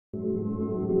We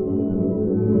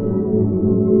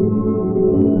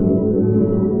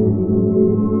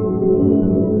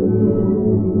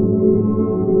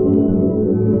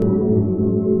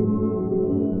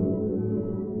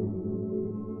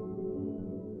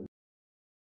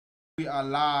are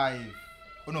live.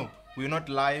 Oh no, we're not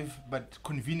live, but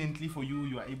conveniently for you,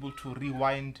 you are able to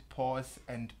rewind, pause,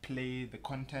 and play the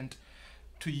content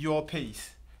to your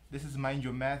pace. This is Mind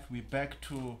Your Math. We're back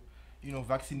to,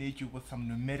 vaccinate you with some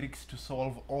numerics to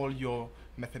solve all your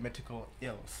mathematical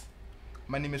ills.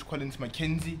 My name is Collins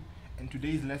Mackenzie, and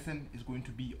today's lesson is going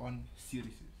to be on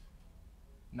series.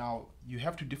 Now, you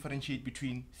have to differentiate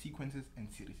between sequences and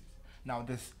series. Now,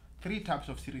 there's three types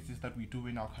of series that we do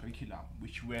in our curriculum,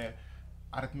 which were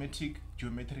arithmetic,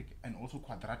 geometric, and also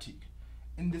quadratic.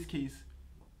 In this case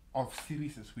of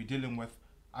series, we're dealing with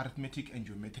arithmetic and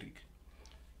geometric.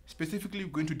 Specifically,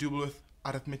 we're going to deal with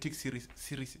arithmetic series.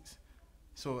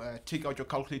 So take out your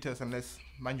calculators and let's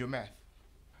mind your math.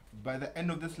 By the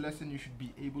end of this lesson, you should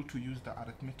be able to use the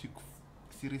arithmetic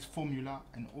series formula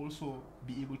and also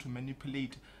be able to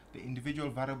manipulate the individual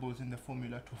variables in the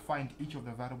formula to find each of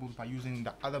the variables by using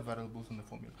the other variables in the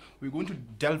formula. We're going to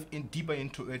delve in deeper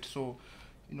into it, so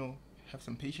have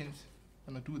some patience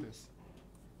and I'll do this.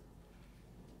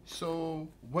 So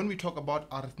when we talk about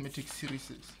arithmetic series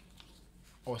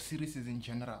or series in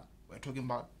general, we're talking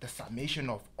about the summation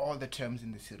of all the terms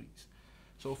in the series.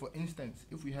 So for instance,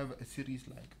 if we have a series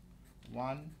like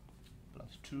 1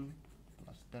 plus 2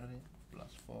 plus 3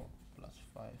 plus 4 plus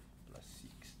 5 plus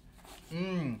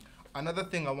 6. Another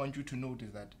thing I want you to note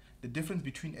is that the difference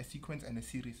between a sequence and a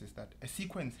series is that a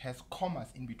sequence has commas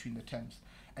in between the terms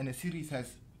and a series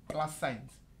has plus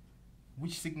signs,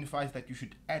 which signifies that you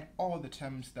should add all the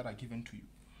terms that are given to you.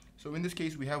 So in this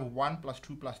case, we have 1 plus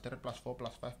 2 plus 3 plus 4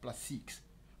 plus 5 plus 6,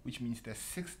 which means there's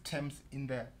 6 terms in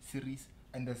the series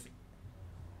and there's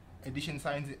addition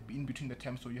signs in between the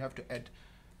terms, so you have to add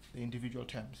the individual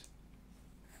terms.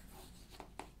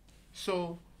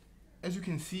 So as you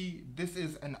can see, this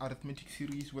is an arithmetic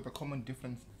series with a common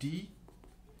difference d,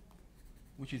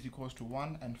 which is equals to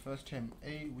 1, and first term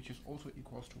a, which is also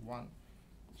equals to 1.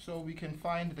 So we can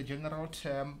find the general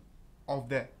term of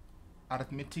the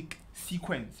arithmetic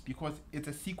sequence because it's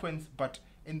a sequence, but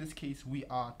in this case we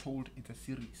are told it's a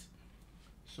series.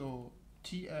 So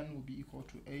Tn will be equal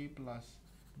to a plus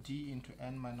d into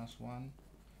n minus 1.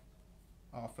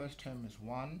 Our first term is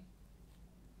 1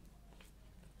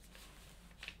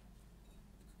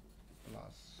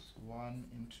 plus 1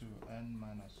 into n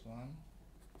minus 1,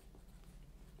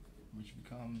 which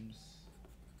becomes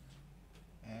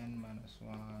n minus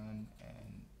 1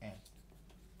 and n.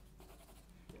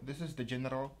 This is the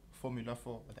general formula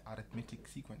for the arithmetic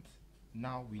sequence.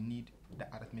 Now we need the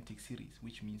arithmetic series,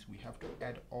 which means we have to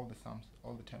add all the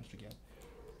terms together.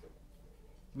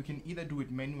 We can either do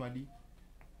it manually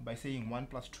by saying 1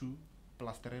 plus 2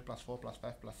 plus 3 plus 4 plus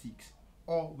 5 plus 6,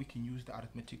 or we can use the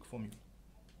arithmetic formula,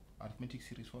 arithmetic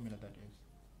series formula that is,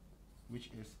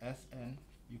 which is Sn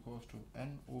equals to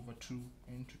n over 2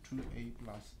 into 2a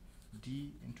plus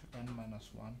d into n minus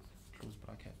 1 close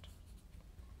bracket.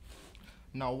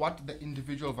 Now what the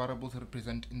individual variables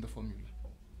represent in the formula?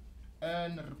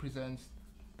 N represents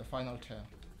the final term,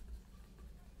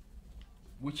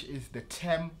 which is the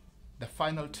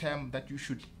final term that you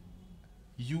should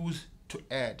use to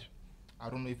add.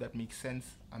 I don't know if that makes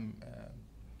sense.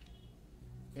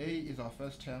 A is our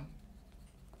first term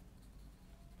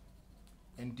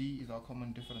and D is our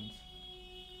common difference.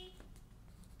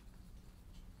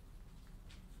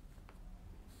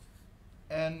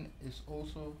 N is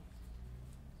also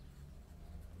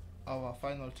our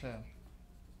final term.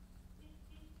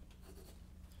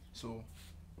 So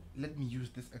let me use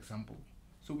this example.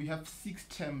 So we have 6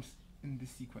 terms in this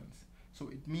sequence. So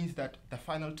it means that the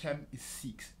final term is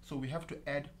 6. So we have to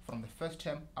add from the first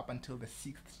term up until the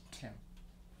 6th term.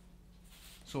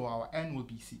 So our n will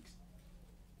be 6.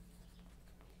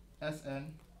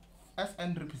 Sn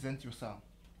represents your sum,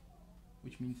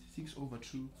 which means 6 over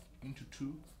 2 into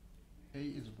 2. A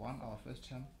is 1, our first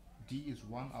term. D is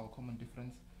 1, our common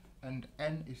difference. And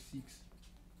n is 6,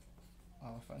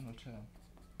 our final term.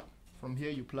 From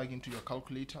here you plug into your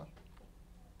calculator.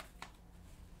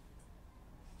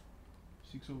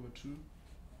 6 over 2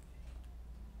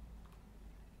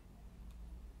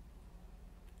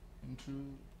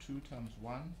 into 2 times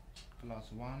 1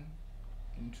 plus 1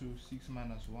 into 6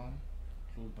 minus 1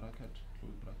 close bracket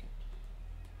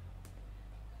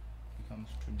becomes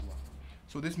 21.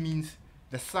 So this means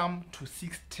the sum to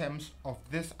 6 terms of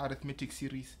this arithmetic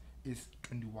series is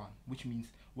 21, which means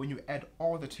when you add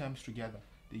all the terms together,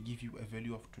 they give you a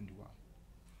value of 21.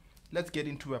 Let's get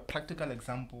into a practical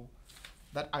example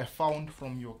that I found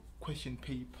from your question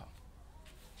paper.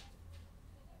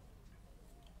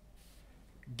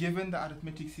 Given the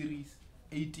arithmetic series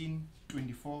 18,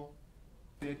 24,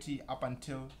 30 up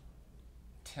until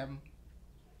term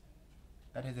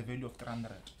that has a value of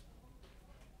 300,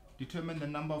 determine the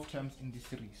number of terms in this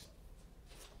series.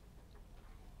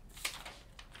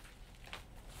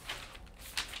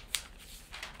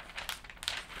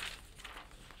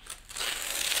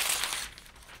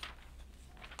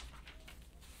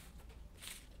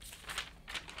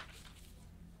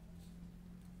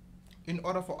 In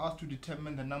order for us to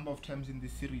determine the number of terms in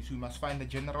this series, we must find the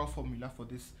general formula for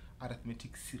this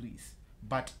arithmetic series,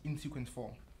 but in sequence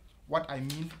form. What I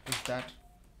mean is that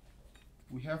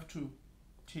we have to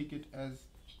take it as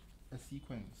a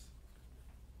sequence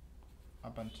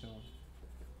up until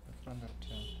the 300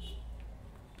 term.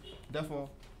 Therefore,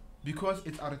 because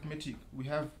it's arithmetic, we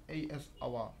have A as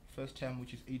our first term,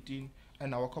 which is 18,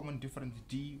 and our common difference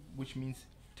D, which means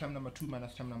term number 2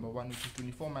 minus term number 1, which is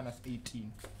 24 minus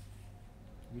 18.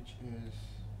 Which is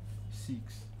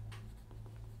 6.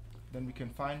 Then we can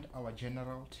find our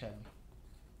general term,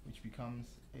 which becomes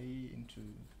A into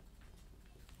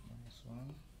minus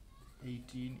 1,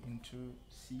 18 into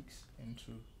 6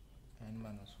 into n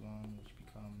minus 1, which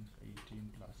becomes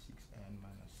 18 plus 6n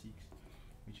minus 6,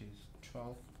 which is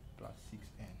 12 plus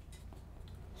 6n.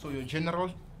 So your general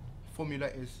formula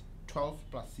is 12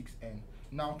 plus 6n.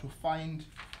 Now to find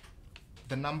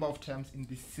the number of terms in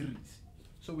this series.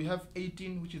 So we have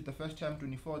 18, which is the first term,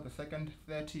 24, the second,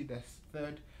 30, the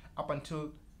third, up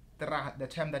until the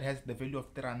term that has the value of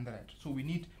 300. So we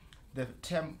need the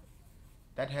term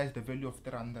that has the value of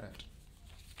 300.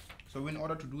 So in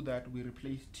order to do that, we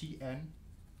replace Tn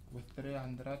with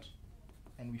 300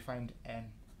 and we find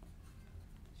n,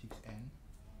 6n.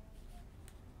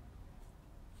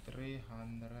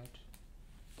 300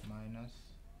 minus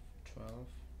 12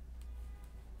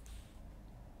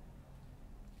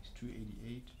 is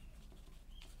 288,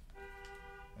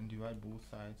 and divide both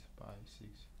sides by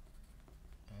 6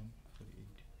 and 48,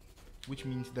 which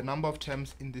means the number of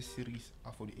terms in this series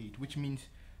are 48, which means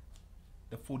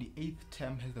the 48th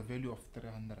term has the value of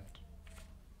 300.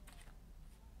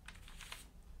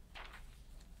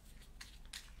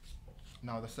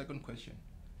 Now the second question,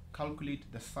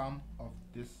 calculate the sum of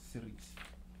this series.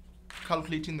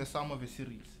 Calculating the sum of a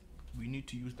series, we need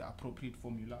to use the appropriate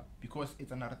formula. Because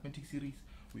it's an arithmetic series,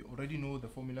 we already know the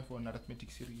formula for an arithmetic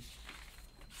series,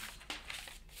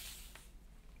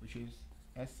 which is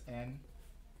Sn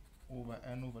over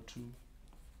n over 2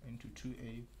 into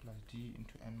 2a plus d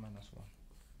into n minus 1,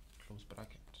 close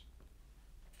bracket.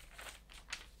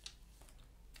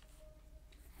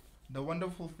 The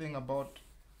wonderful thing about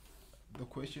the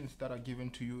questions that are given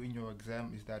to you in your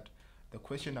exam is that the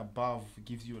question above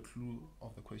gives you a clue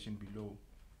of the question below.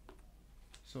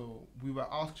 So we were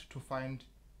asked to find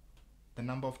the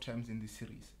number of terms in this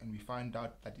series, and we find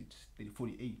out that it's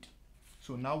 48.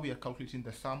 So now we are calculating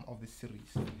the sum of this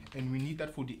series, and we need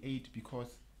that 48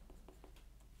 because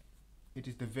it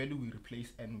is the value we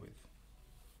replace n with,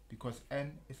 because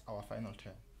n is our final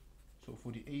term. So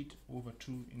 48 over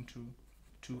 2 into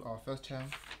 2, our first term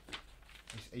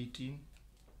is 18.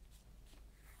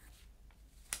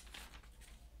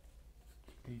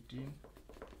 18.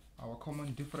 Our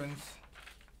common difference,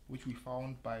 which we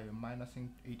found by minusing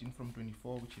 18 from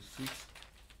 24, which is 6,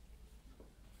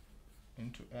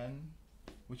 into n,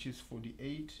 which is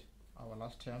 48, our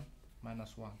last term,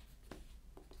 minus 1.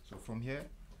 So from here,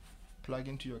 plug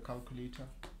into your calculator.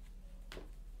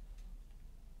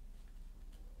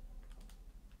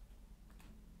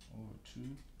 Over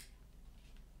 2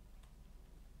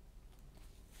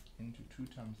 into 2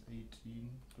 times 18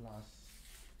 plus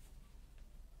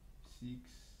 6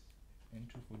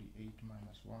 into 48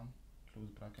 minus 1,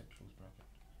 close bracket,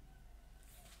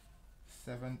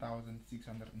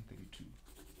 7,632,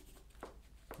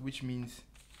 which means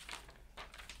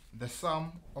the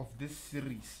sum of this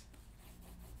series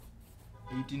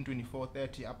 18, 24,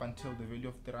 30 up until the value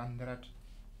of 300,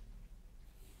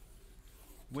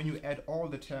 when you add all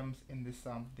the terms in this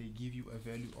sum, they give you a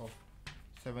value of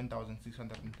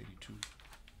 7,632.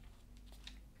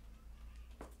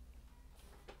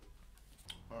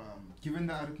 Given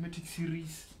the arithmetic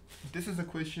series, this is a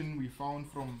question we found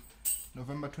from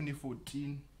November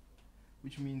 2014,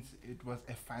 which means it was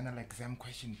a final exam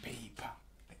question paper,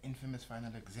 the infamous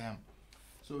final exam.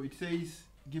 So it says,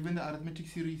 given the arithmetic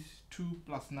series 2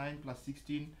 plus 9 plus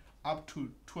 16 up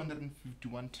to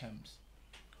 251 terms.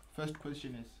 First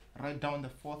question is, write down the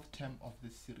fourth term of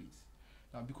this series.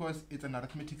 Now because it's an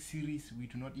arithmetic series, we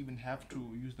do not even have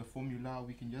to use the formula.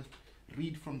 We can just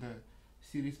read from the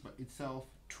series by itself.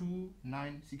 2,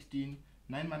 9, 16,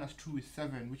 9 minus 2 is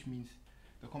 7, which means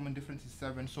the common difference is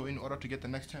 7. So in order to get the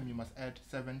next term, you must add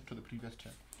 7 to the previous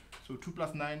term. So 2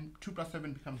 plus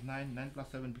 7 becomes 9, 9 plus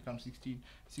 7 becomes 16,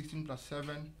 16 plus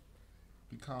 7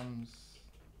 becomes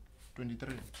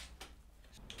 23.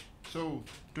 So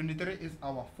 23 is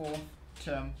our fourth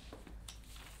term.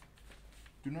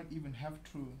 Do not even have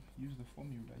to use the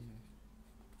formula here.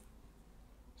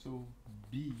 So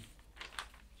B.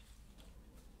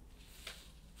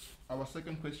 Our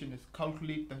second question is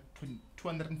calculate the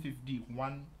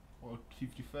 251 or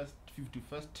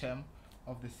 51st term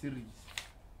of the series.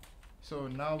 So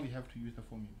now we have to use the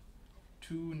formula.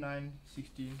 2, 9,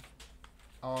 16.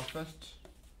 Our first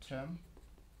term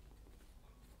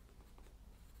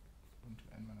into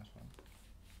n minus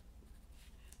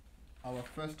 1. Our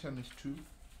first term is 2,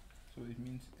 so it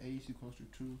means a is equals to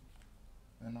 2,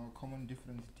 and our common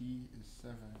difference d is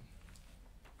 7.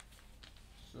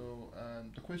 So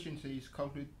the question says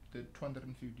calculate the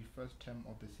 251st term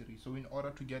of the series. So in order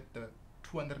to get the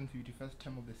 251st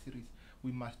term of the series,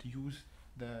 we must use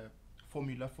the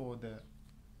formula for the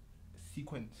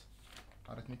sequence,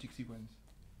 arithmetic sequence.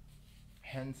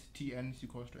 Hence Tn is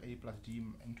equals to a plus d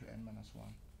into n minus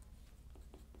 1.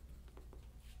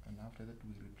 And after that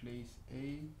we replace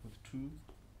a with 2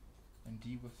 and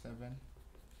d with 7.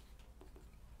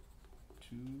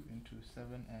 2 into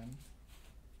 7n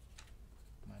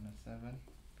minus 7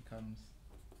 becomes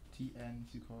Tn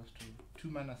is equals to 2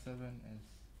 minus 7 is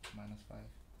minus 5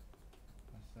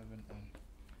 plus 7n.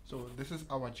 So this is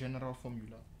our general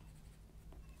formula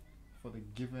for the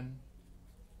given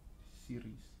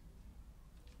series.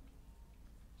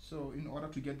 So in order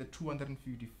to get the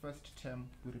 251st term,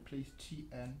 we replace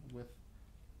Tn with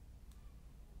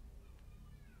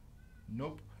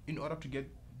in order to get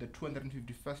the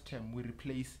 251st term, we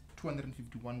replace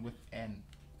 251 with n.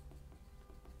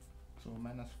 So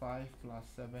minus 5 plus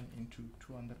 7 into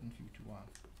 251.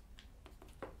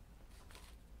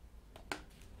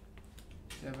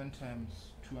 7 times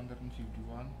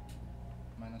 251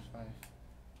 minus 5.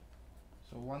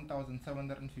 So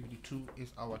 1752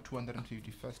 is our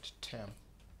 251st term.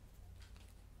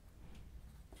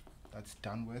 That's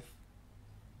done with.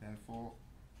 Therefore,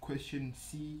 question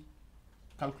C,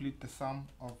 calculate the sum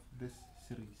of this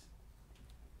series.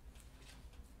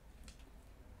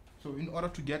 So in order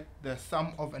to get the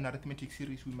sum of an arithmetic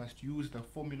series, we must use the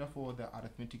formula for the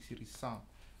arithmetic series sum,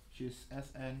 which is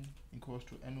Sn equals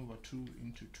to n over 2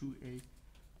 into 2a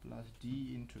plus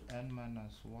d into n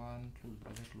minus 1 close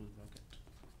bracket, close bracket.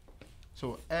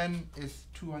 So n is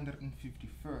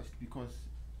 251st because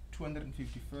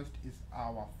 251st is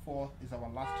our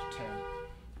last term.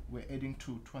 We're adding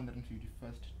to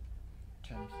 251st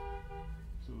terms.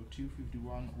 So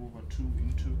 251 over 2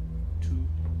 into 2.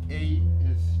 A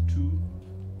is 2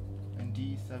 and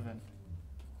D 7.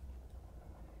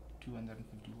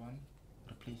 251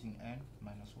 replacing n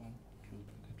minus 1 close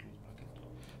bracket, close bracket.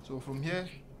 So from here,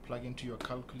 plug into your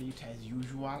calculator as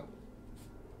usual.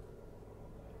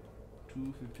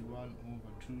 251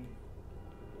 over 2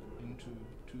 into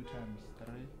 2 times 3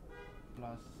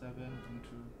 plus 7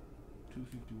 into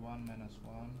 251 minus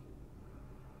 1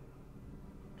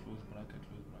 close bracket,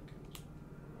 close bracket.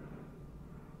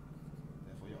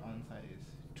 Therefore your answer is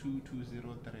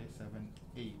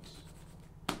 220378.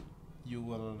 You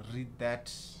will read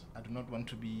that. I do not want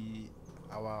to be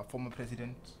our former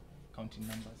president counting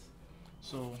numbers.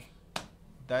 So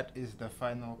that is the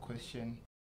final question.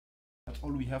 That's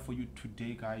all we have for you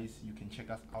today, guys. You can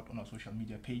check us out on our social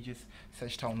media pages,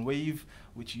 Seshtownwave,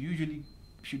 which usually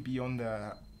should be on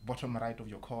the bottom right of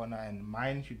your corner, and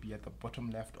mine should be at the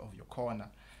bottom left of your corner.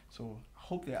 So I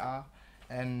hope they are.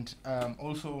 And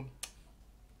also,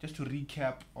 just to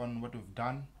recap on what we've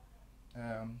done,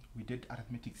 we did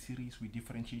arithmetic series. We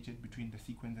differentiated between the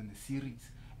sequence and the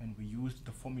series, and we used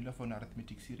the formula for an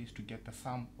arithmetic series to get the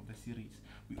sum of the series.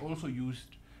 We also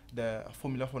used the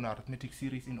formula for an arithmetic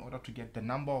series in order to get the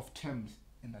number of terms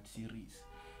in that series.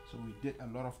 So we did a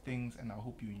lot of things, and I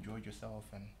hope you enjoyed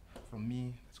yourself. And from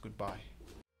me, it's goodbye.